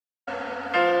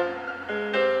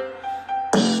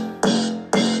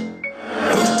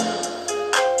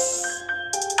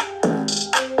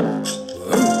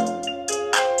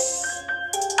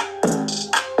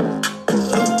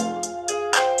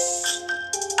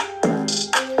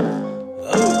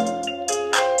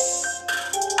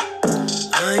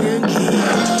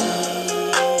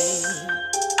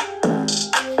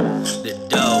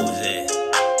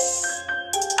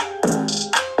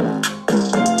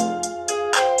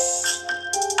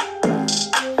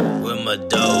a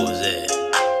dozy.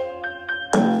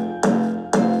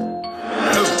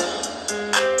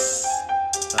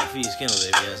 HAFEEZ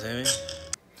Kennels, baby, you see me?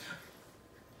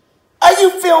 Are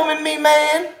you filming me,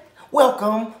 man?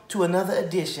 Welcome to another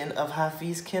edition of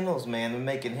HAFEEZ Kennels, man. We're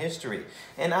making history.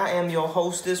 And I am your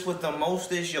hostess with the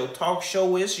mostest, your talk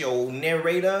showist, your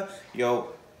narrator, this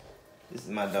is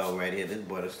my dog right here. This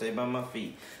boy to stay by my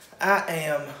feet. I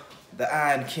am the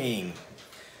Iron King.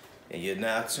 And you're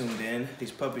now tuned in.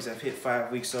 These puppies have hit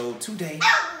 5 weeks old today.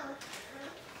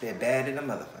 They're bad in a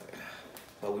motherfucker.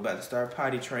 But we're about to start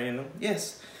potty training them.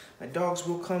 Yes, my dogs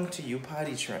will come to you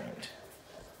potty trained.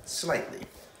 Slightly.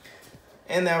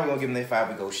 And now we're going to give them their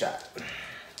 5-week-old shot.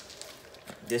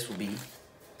 This will be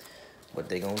what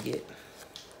they're going to get.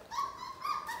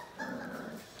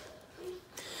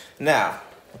 Now,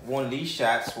 one of these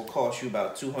shots will cost you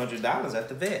about $200 at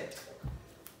the vet.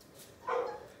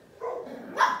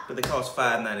 But they cost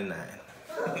 $5.99.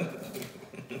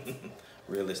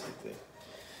 Realistically.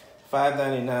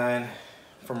 $5.99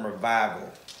 from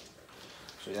Revival.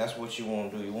 So that's what you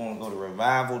want to do. You want to go to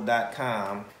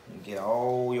revival.com and get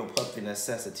all your puppy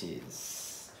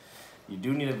necessities. You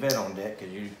do need a vet on deck,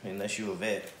 unless you're a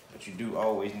vet, but you do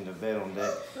always need a vet on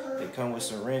deck. They come with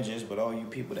syringes, but all you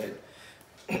people that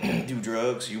do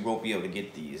drugs, you won't be able to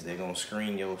get these. They're going to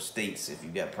screen your states if you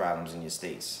got problems in your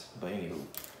states. But anywho,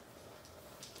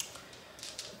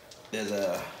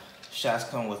 shots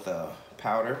come with a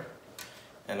powder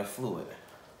and a fluid.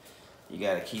 You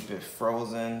got to keep it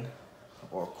frozen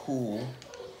or cool.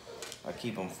 I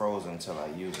keep them frozen until I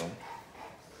use them.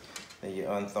 Then you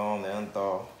unthaw them. They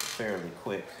unthaw fairly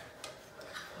quick.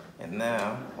 And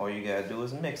now all you gotta do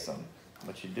is mix them.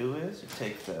 What you do is you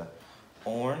take the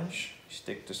orange,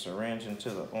 stick the syringe into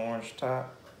the orange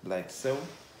top like so.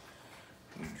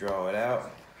 You draw it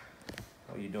out.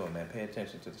 What are you doing, man? Pay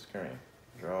attention to the screen.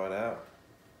 Draw it out.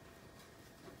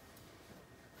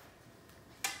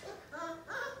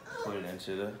 Put it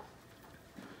into this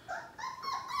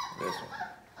one.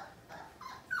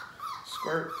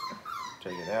 Squirt,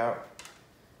 take it out,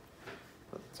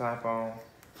 put the top on,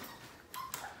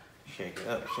 shake it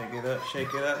up, shake it up,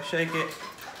 shake it up, shake it.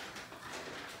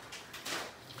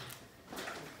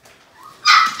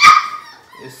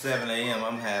 It's 7 a.m.,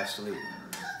 I'm half asleep.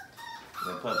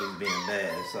 The puppy's being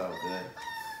bad, it's all good.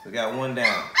 We got one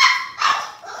down.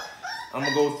 I'm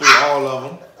gonna go through all of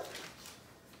them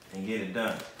and get it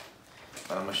done.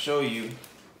 But I'm gonna show you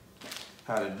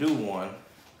how to do one.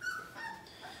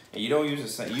 And you don't use the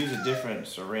same, use a different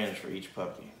syringe for each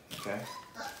puppy, okay?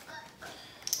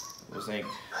 This ain't,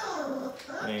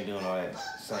 we ain't doing all that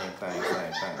same thing.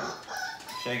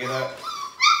 Shake it up.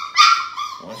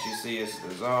 Once you see it's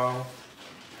dissolved,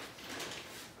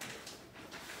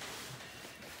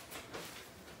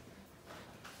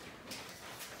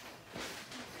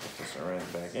 put the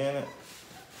syringe back in it.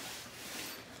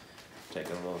 Take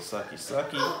a little sucky.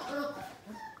 Suck it out.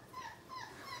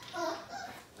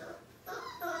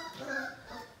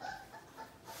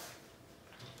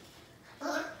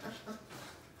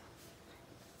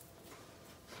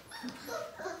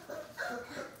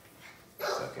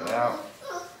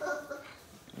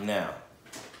 Now,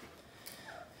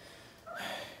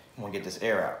 I'm gonna get this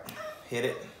air out. Hit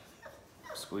it,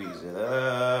 squeeze it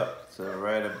up to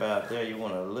right about there. You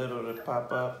want a little to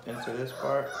pop up into this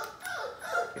part.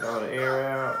 Get all the air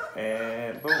out,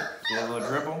 and boom, see that little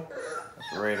dribble?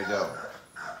 That's ready to go.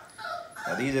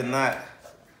 Now these are not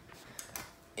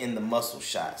in the muscle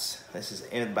shots. This is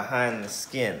in behind the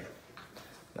skin.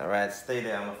 All right, stay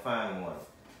there, I'm gonna find one.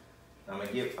 I'm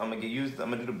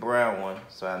gonna do the brown one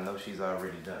so I know she's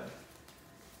already done.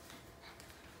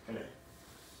 Come here.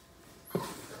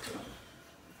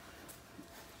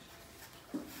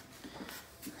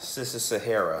 Sister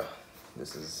Sahara.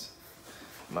 This is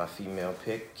my female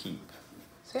pick, Keep.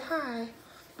 Say hi.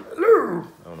 Hello.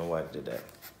 I don't know why I did that.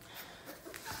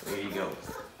 There you go.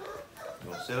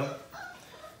 You gonna sit them?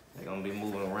 They're gonna be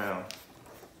moving around.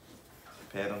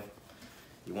 Pet them.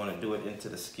 You wanna do it into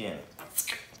the skin.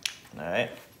 All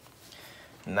right?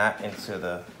 Not into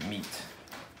the meat.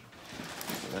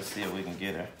 So let's see if we can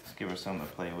get her. Let's give her something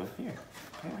to play with. Here,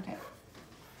 play with that.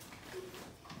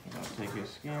 You're gonna take your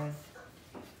skin.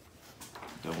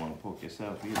 Don't wanna poke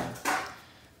yourself either.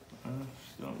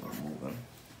 Still not moving.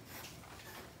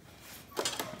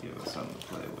 Give her something to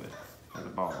play with. There's a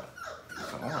ball.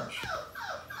 It's an orange.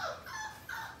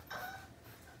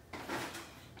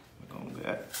 We're going with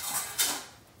that.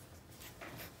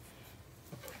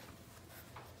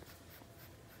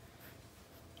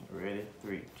 Ready?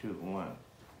 3, 2, 1.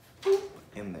 Boop.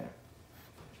 In there.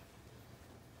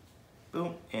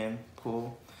 Boom. And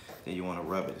pull. Then you want to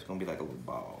rub it. It's going to be like a little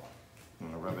ball.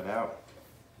 I'm gonna rub it out.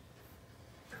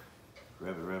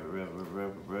 Rub it, rub it, rub it, rub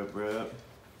it, rub it, rub it.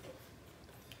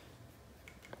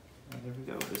 And there we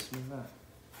go, bismillah.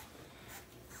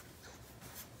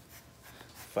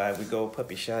 5 we go,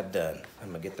 puppy shot done. I'm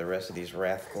gonna get the rest of these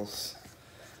rascals.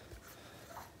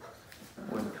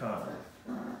 Where's the con?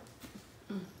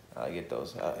 I'll get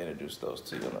those, I'll introduce those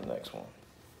to you on the next one.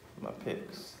 My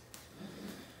picks.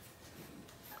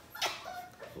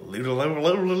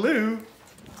 Loo.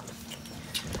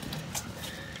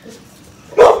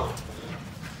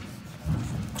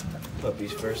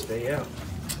 Puppy's first day out.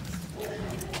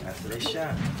 After they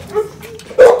shot.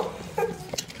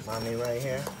 Mommy right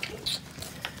here.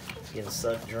 Getting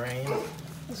sucked drained.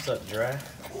 Sucked dry.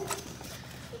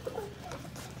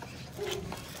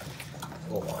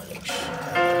 Go on,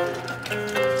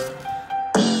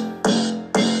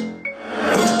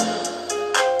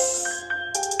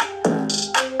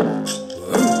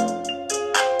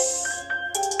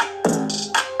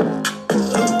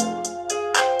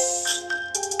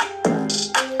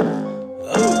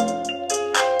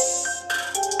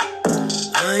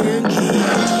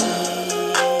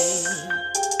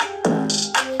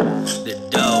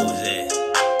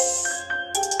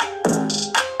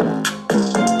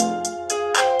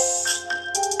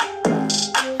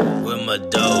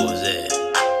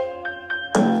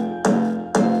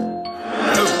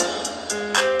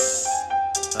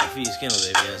 HAFEEZ Kennels,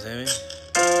 baby, you understand me?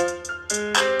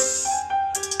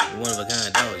 One of a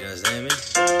kind dogs, you understand me?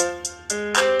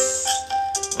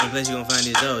 Only place you gonna find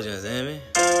these dogs, you understand me?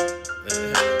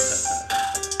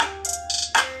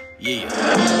 Yeah.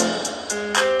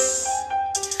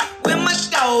 Where my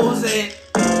dogs at?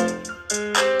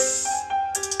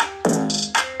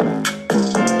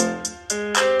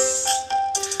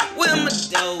 Where my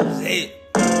dogs at?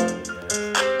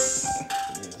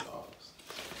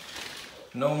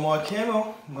 No more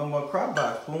kennel, no more crop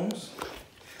box spoons.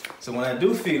 So when I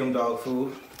do feed them dog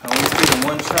food, I only feed them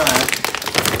one time.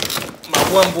 My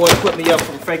one boy put me up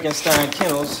from Frankenstein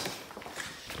Kennels.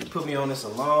 He put me on this a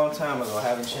long time ago. I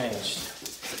haven't changed.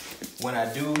 When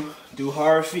I do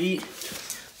hard feed,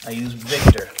 I use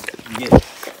Victor. Yeah.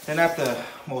 They're not the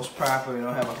most proper. They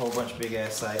don't have a whole bunch of big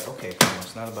ass sites. Okay, come on,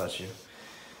 it's not about you.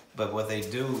 But what they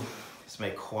do is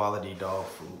make quality dog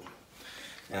food.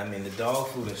 And I mean, the dog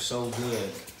food is so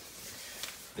good.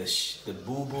 The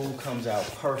boo-boo comes out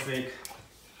perfect.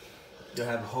 You'll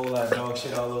have a whole lot of dog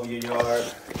shit all over your yard.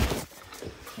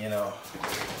 You know.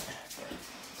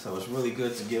 So it's really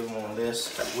good to give them on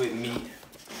this with meat.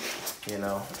 You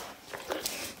know.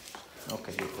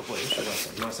 Okay, what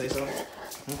you want to say something?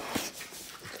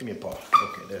 Give me a paw.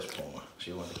 Okay, there's Paw.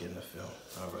 She wanted to get in the film.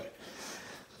 All right.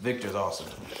 Victor's awesome.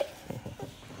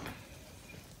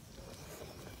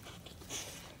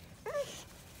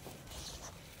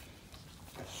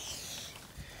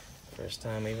 First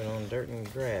time even on dirt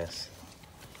and grass.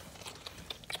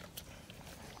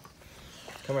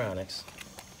 Come around, Onyx.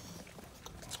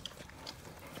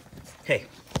 Hey,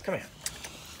 come here.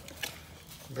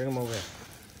 Bring him over here.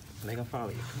 Make him follow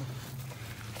you. Come on.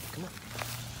 Come on.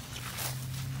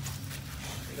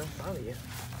 They don't follow you.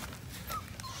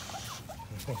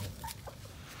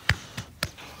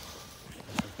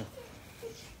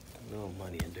 A little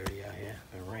muddy and dirty out here.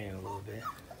 It rained a little bit.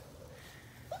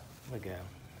 Look at him.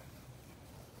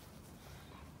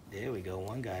 There we go.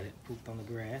 One got it. Pooped on the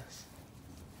grass.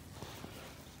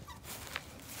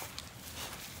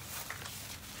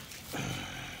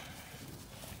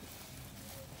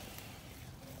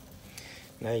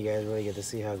 Now you guys really get to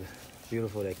see how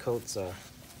beautiful their coats are.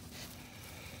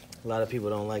 A lot of people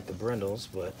don't like the brindles,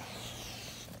 but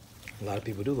a lot of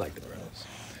people do like the brindles.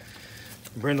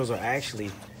 Brindles are actually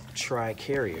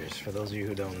tri-carriers, for those of you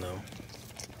who don't know.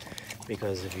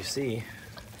 Because if you see,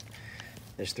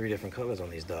 there's 3 different colors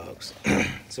on these dogs.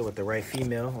 So with the right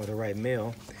female or the right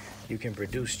male, you can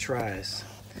produce tris.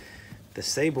 The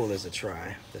sable is a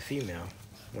tri, the female.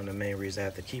 One of the main reasons I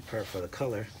have to keep her for the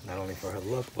color, not only for her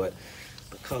look, but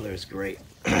the color is great.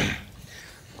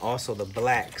 Also, the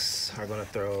blacks are gonna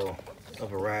throw a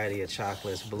variety of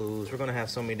chocolates, blues. We're gonna have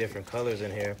so many different colors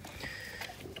in here.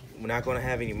 We're not gonna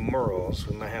have any merles.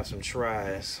 We might have some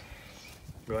tris.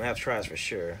 We're gonna have tris for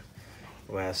sure.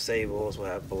 We'll have sables, we'll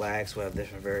have blacks, we'll have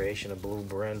different variation of blue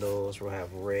brindles, we'll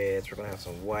have reds, we're gonna have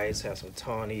some whites, have some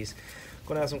tawnies. We're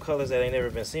gonna have some colors that ain't never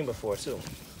been seen before too.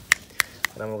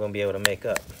 And I'm gonna be able to make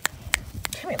up.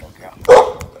 Come here, little girl.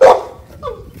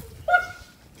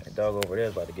 That dog over there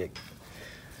is about to get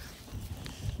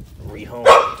rehomed.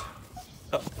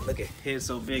 Oh, look at head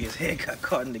so big, his head got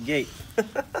caught in the gate. Come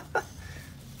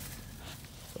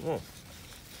on.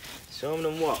 Show him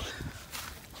them walk.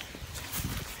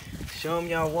 Show them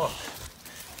y'all walk.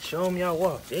 Show them y'all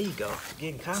walk. There you go.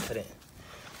 Getting confident.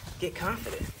 Get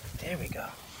confident. There we go.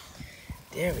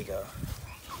 There we go.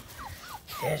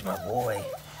 There's my boy.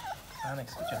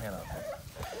 Onyx, get your hand off there.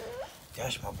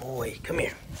 There's my boy. Come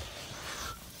here.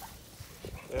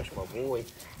 There's my boy.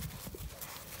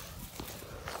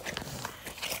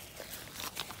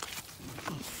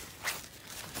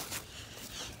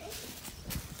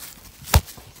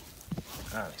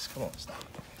 Onyx, come on, stop.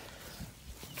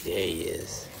 There he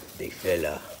is. Big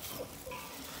fella.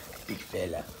 Big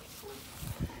fella.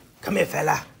 Come here,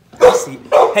 fella. I see.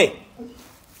 Hey,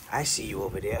 I see you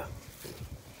over there.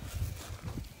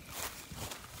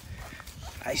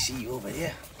 I see you over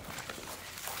there.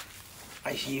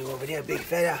 I see you over there, big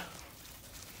fella.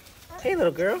 Hey,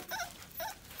 little girl.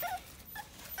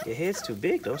 Your head's too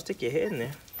big. Don't stick your head in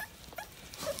there.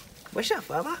 What's up,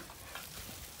 Bubba?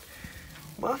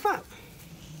 What's up?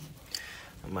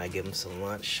 I might give him some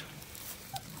lunch.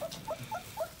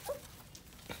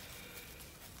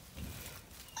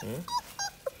 You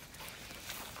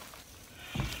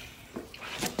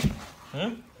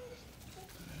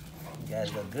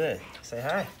guys look good. Say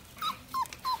hi.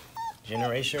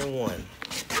 Generation 1.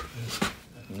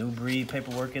 New breed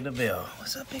paperwork in the bill.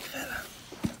 What's up, big fella?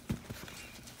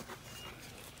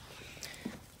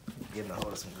 Getting a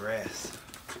hold of some grass.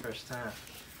 First time.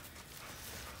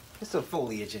 Get some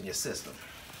foliage in your system.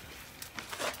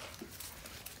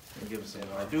 Give them some.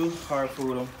 I do hard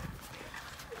food them.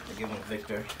 I give them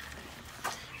Victor.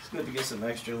 It's good to get some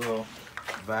extra little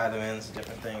vitamins,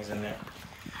 different things in there.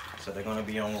 So they're gonna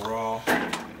be on raw.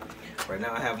 Right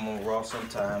now I have them on raw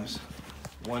sometimes.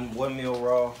 One meal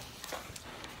raw,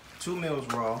 2 meals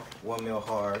raw, 1 meal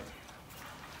hard.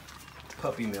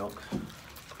 Puppy milk.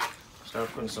 Start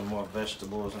putting some more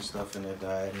vegetables and stuff in their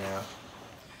diet now.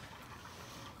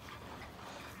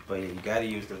 But yeah, you gotta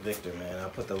use the Victor, man. I'll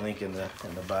put the link in the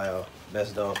bio.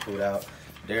 Best dog food out.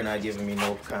 They're not giving me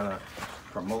no kind of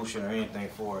promotion or anything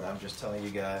for it. I'm just telling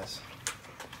you guys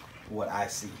what I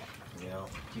see. You know,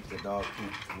 keep the dog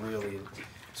poop really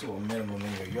to a minimum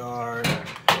in your yard.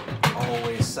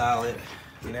 Always solid.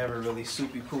 Never really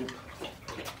soupy poop.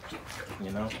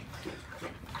 You know.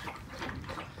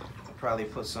 Probably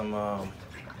put some.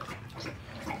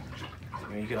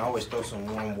 You can always throw some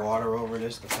warm water over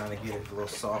this to kind of get it a little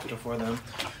softer for them.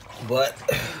 But,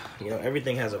 you know,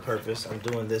 everything has a purpose. I'm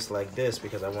doing this like this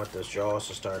because I want those jaws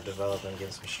to start developing,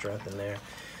 get some strength in there.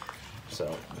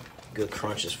 So, good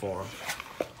crunches for them.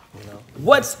 You know.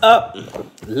 What's up,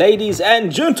 ladies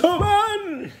and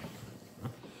gentlemen?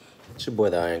 It's your boy,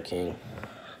 the Iron King.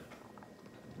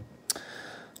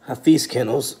 HAFEEZ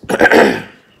Kennels. I'm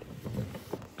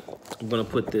going to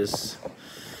put this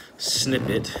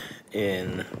snippet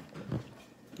in.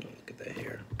 Look at that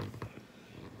hair.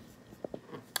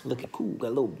 Looking cool. Got a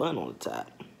little bun on the top.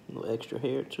 A little extra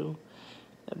hair, too.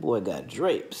 That boy got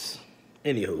drapes.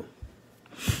 Anywho,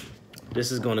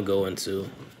 this is going to go into,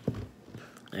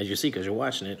 as you see, because you're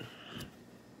watching it,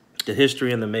 the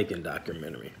History in the Making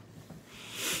documentary.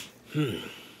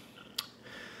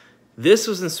 This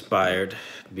was inspired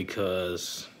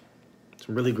because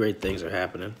some really great things are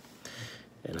happening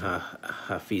in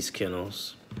HAFEEZ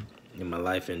Kennels, in my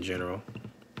life in general.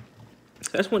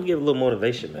 I just want to give a little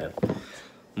motivation, man.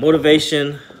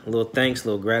 Motivation, a little thanks, a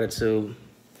little gratitude.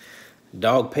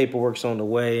 Dog paperwork's on the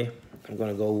way. I'm going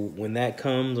to go, when that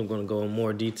comes, I'm going to go in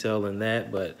more detail than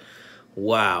that. But,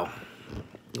 wow,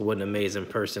 what an amazing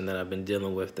person that I've been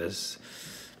dealing with that's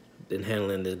been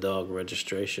handling the dog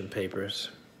registration papers.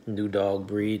 New dog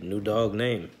breed, new dog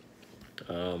name.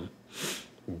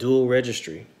 Dual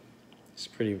registry. It's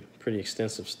pretty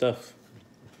extensive stuff.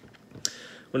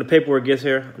 When the paperwork gets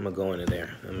here, I'm going to go into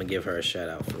there. I'm going to give her a shout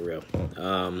out for real.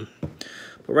 But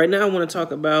right now I want to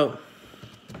talk about,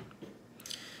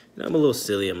 you know, I'm a little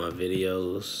silly in my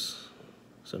videos.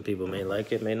 Some people may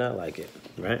like it, may not like it,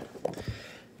 right?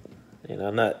 You know,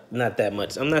 I'm not that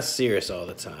much. I'm not serious all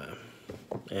the time.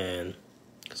 And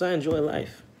because I enjoy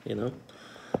life, you know.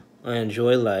 I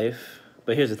enjoy life.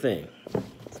 But here's the thing.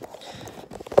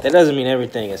 That doesn't mean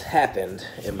everything has happened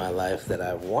in my life that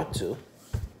I want to.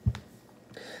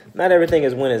 Not everything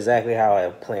has went exactly how I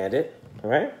planned it, all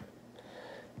right?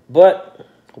 But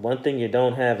one thing you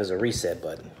don't have is a reset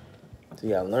button. So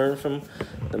you gotta learn from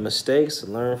the mistakes,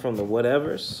 learn from the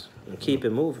whatevers, and keep it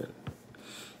moving.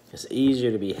 It's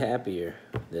easier to be happier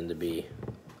than to be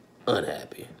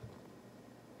unhappy.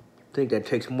 I think that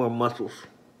takes more muscles.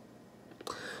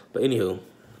 But anywho,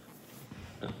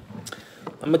 I'm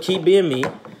gonna keep being me,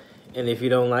 and if you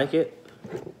don't like it,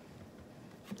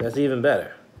 that's even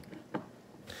better.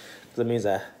 That means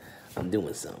I'm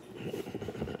doing something.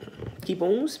 Keep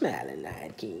on smiling,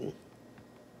 Night King.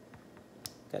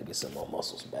 Gotta get some more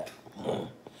muscles back. Oh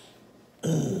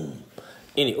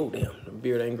damn, the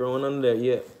beard ain't growing under there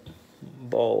yet.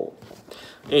 Bald.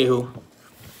 Anywho,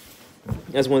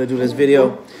 I just wanted to do this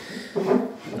video.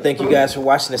 Thank you guys for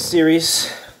watching the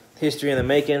series, History in the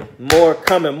Making. More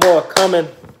coming, more coming.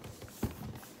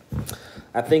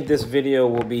 I think this video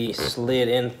will be slid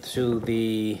into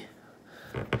the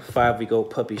 5-week-old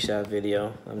puppy shot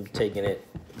video. I'm taking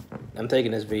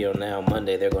this video now,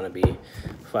 Monday. They're going to be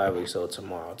 5 weeks old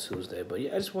tomorrow, Tuesday. But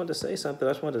yeah, I just wanted to say something.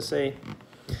 I just wanted to say,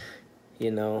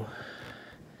 you know,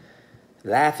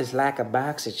 life is like a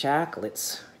box of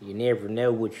chocolates. You never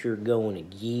know what you're going to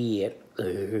get.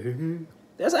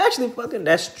 That's actually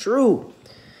that's true.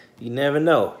 You never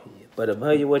know. But I'll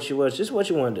tell you what you was, just what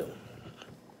you want to do.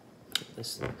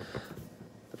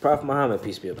 The Prophet Muhammad,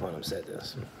 peace be upon him, said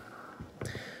this.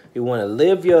 You want to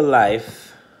live your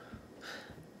life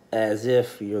as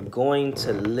if you're going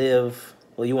to live,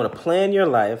 well, you want to plan your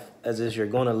life as if you're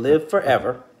going to live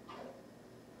forever,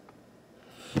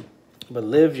 but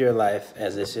live your life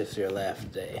as if it's your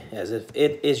last day, as if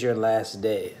it is your last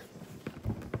day.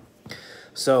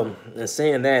 So, in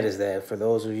saying that is that for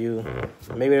those of you,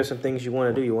 maybe there's some things you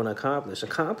want to do, you want to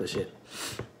accomplish it.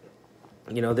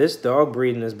 You know, this dog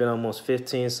breeding has been almost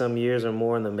 15-some years or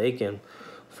more in the making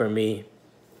for me.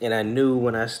 And I knew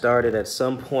when I started at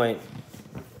some point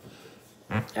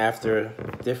after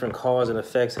different cause and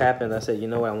effects happened, I said, you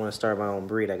know what, I want to start my own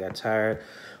breed. I got tired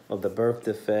of the birth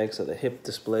defects, of the hip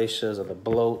dysplasias, of the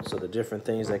bloats, of the different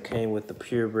things that came with the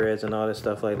purebreds and all this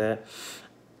stuff like that.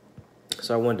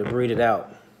 So I wanted to breed it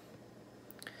out.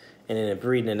 And in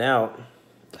breeding it out,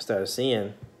 I started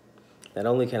seeing not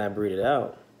only can I breed it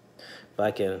out, but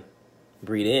I can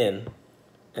breed in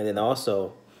and then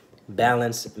also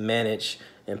balance, manage,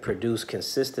 and produce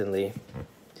consistently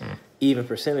even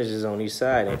percentages on each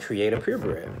side and create a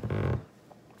purebred.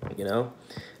 You know?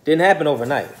 Didn't happen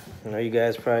overnight. You know, you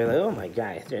guys probably like, oh my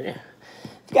God, this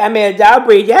guy made a dog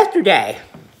breed yesterday.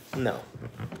 No.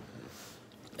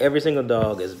 Every single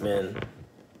dog has been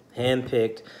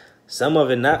handpicked. Some of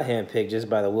it not handpicked, just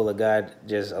by the will of God,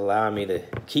 just allowing me to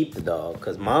keep the dog.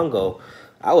 Because Mongo,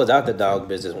 I was out the dog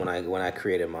business when I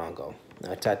created Mongo.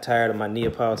 I got tired of my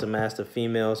Neapolitan Mastiff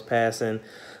females passing.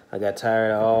 I got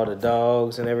tired of all the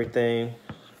dogs and everything.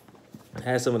 I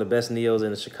had some of the best Neos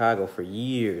in Chicago for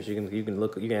years. You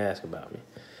can ask about me.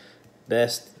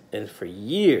 Best and for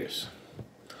years.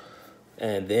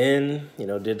 And then, you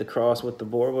know, did the cross with the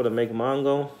Borvo to make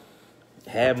Mongo.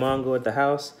 Had Mongo at the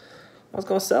house. I was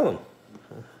gonna sell him.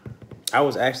 I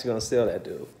was actually gonna sell that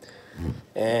dude.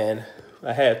 And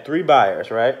I had 3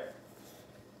 buyers, right?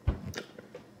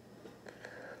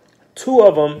 2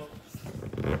 of them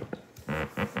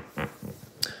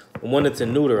wanted to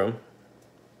neuter him.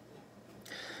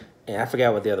 And I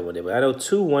forgot what the other one did, but I know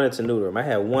 2 wanted to neuter him. I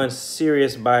had one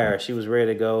serious buyer. She was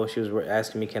ready to go. She was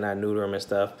asking me, can I neuter him and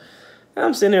stuff. And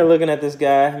I'm sitting there looking at this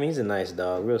guy. I mean, he's a nice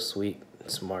dog, real sweet,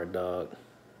 smart dog.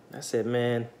 I said,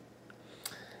 man,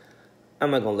 I'm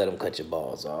not going to let him cut your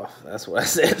balls off. That's what I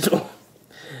said to him.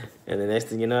 And the next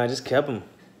thing you know, I just kept him.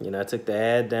 You know, I took the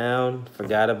ad down,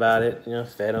 forgot about it, you know,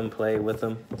 fed him, played with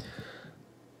him.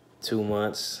 2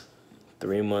 months,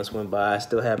 3 months went by. I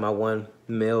still had my one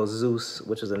male Zeus,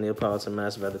 which was a Neapolitan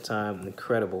Mastiff at the time.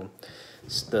 Incredible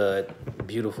stud,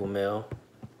 beautiful male.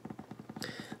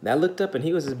 And I looked up and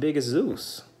he was as big as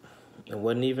Zeus. It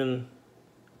wasn't even,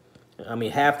 I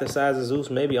mean, half the size of Zeus,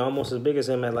 maybe almost as big as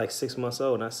him at like 6 months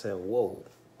old. And I said, whoa.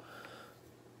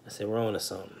 I said, we're on to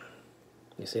something.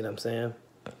 You see what I'm saying?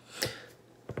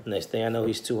 Next thing I know,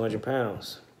 he's 200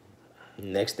 pounds.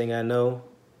 Next thing I know,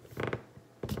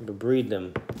 we're breeding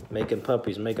them, making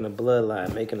puppies, making a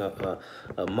bloodline, making a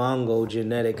Mongo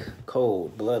genetic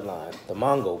code bloodline, the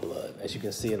Mongo blood, as you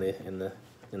can see in the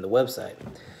website.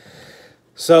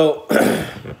 So,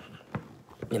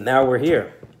 and now we're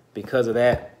here because of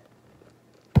that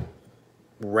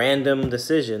random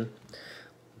decision.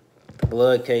 The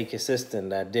blood came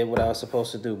consistent. I did what I was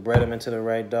supposed to do, bred them into the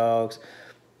right dogs,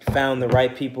 found the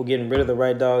right people, getting rid of the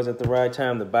right dogs at the right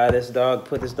time to buy this dog,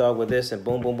 put this dog with this, and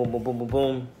boom, boom, boom, boom, boom, boom,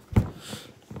 boom.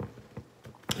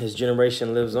 His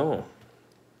generation lives on.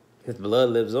 His blood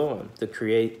lives on to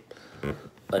create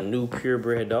a new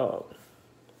purebred dog.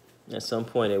 At some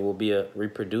point, it will be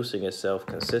reproducing itself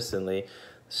consistently,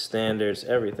 standards,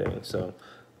 everything. So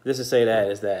this to say that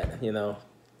is that, you know,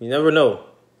 you never know.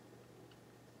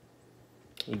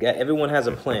 Everyone has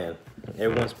a plan.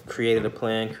 Everyone's created a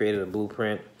plan, created a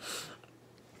blueprint.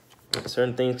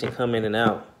 Certain things can come in and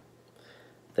out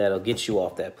that'll get you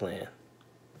off that plan.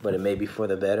 But it may be for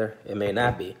the better. It may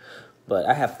not be. But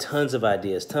I have tons of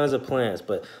ideas, tons of plans.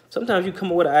 But sometimes you come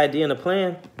up with an idea and a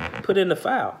plan, put it in the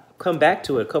file. Come back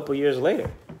to it a couple years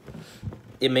later.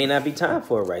 It may not be time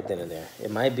for it right then and there. It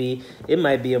might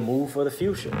be a move for the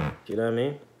future. You know what I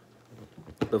mean?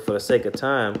 But for the sake of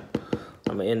time,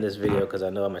 I'm going to end this video because I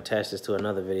know I'm attached this to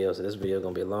another video, so this video is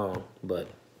going to be long. But,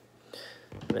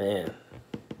 man,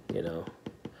 you know,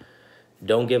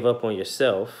 don't give up on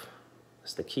yourself.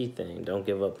 That's the key thing. Don't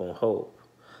give up on hope.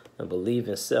 And believe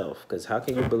in self. Because how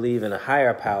can you believe in a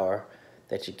higher power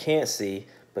that you can't see,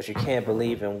 but you can't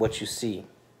believe in what you see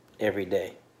every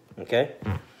day? Okay?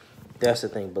 That's the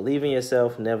thing. Believe in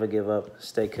yourself. Never give up.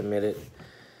 Stay committed.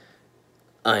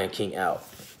 Iron King out.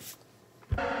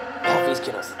 HAFEEZ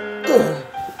Kennels.